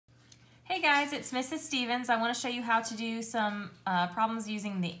Hey guys, it's Mrs. Stevens. I want to show you how to do some problems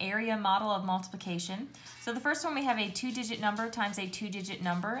using the area model of multiplication. So the first one, we have a 2-digit number times a 2-digit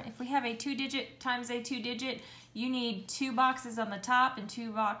number. If we have a 2-digit times a 2-digit, you need 2 boxes on the top and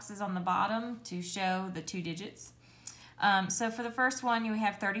 2 boxes on the bottom to show the 2 digits. So for the first one, you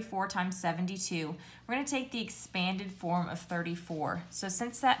have 34 times 72. We're going to take the expanded form of 34. So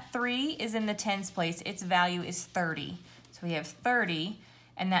since that 3 is in the tens place, its value is 30. So we have 30.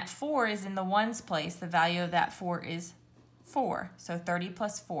 And that 4 is in the ones place. The value of that 4 is 4. So 30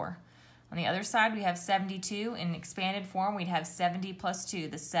 plus 4. On the other side, we have 72. In expanded form, we'd have 70 plus 2.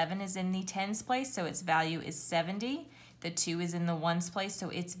 The 7 is in the tens place, so its value is 70. The 2 is in the ones place, so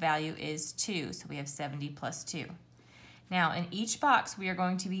its value is 2. So we have 70 plus 2. Now, in each box, we are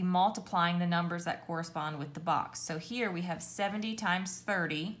going to be multiplying the numbers that correspond with the box. So here we have 70 times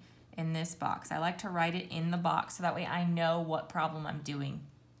 30 in this box. I like to write it in the box so that way I know what problem I'm doing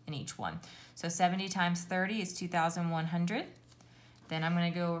in each one. So 70 times 30 is 2,100. Then I'm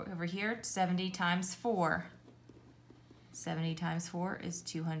going to go over here, 70 times 4. 70 times 4 is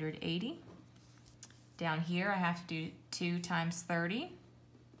 280. Down here I have to do 2 times 30,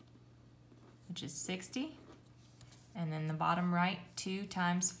 which is 60. And then the bottom right, 2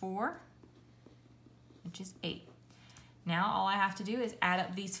 times 4, which is 8. Now all I have to do is add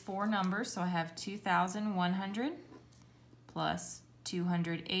up these 4 numbers. So I have 2,100 plus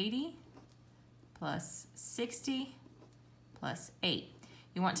 280 plus 60 plus 8.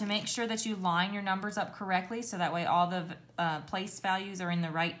 You want to make sure that you line your numbers up correctly so that way all the place values are in the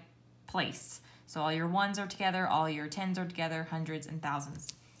right place. So all your ones are together, all your tens are together, hundreds and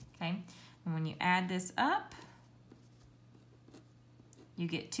thousands. Okay? And when you add this up, you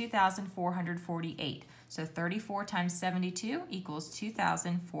get 2,448. So 34 times 72 equals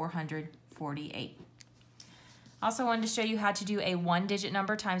 2,448. Also wanted to show you how to do a 1-digit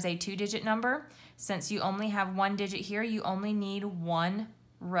number times a 2-digit number. Since you only have 1 digit here, you only need 1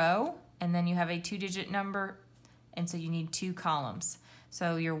 row, and then you have a 2-digit number, and so you need 2 columns.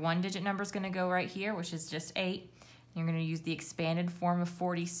 So your 1-digit number is going to go right here, which is just 8. You're going to use the expanded form of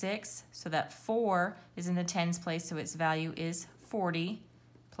 46, so that 4 is in the tens place, so its value is 40,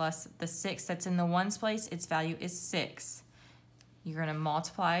 plus the 6 that's in the ones place, its value is 6. You're going to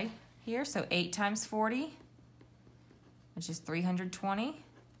multiply here, so 8 times 40, which is 320,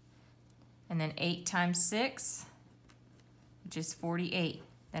 and then 8 times 6, which is 48.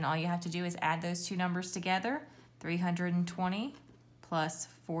 Then all you have to do is add those 2 numbers together, 320 plus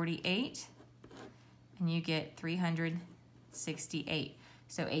 48, and you get 368.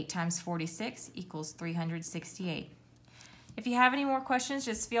 So 8 times 46 equals 368. If you have any more questions,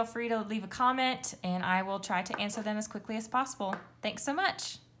 just feel free to leave a comment, and I will try to answer them as quickly as possible. Thanks so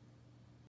much.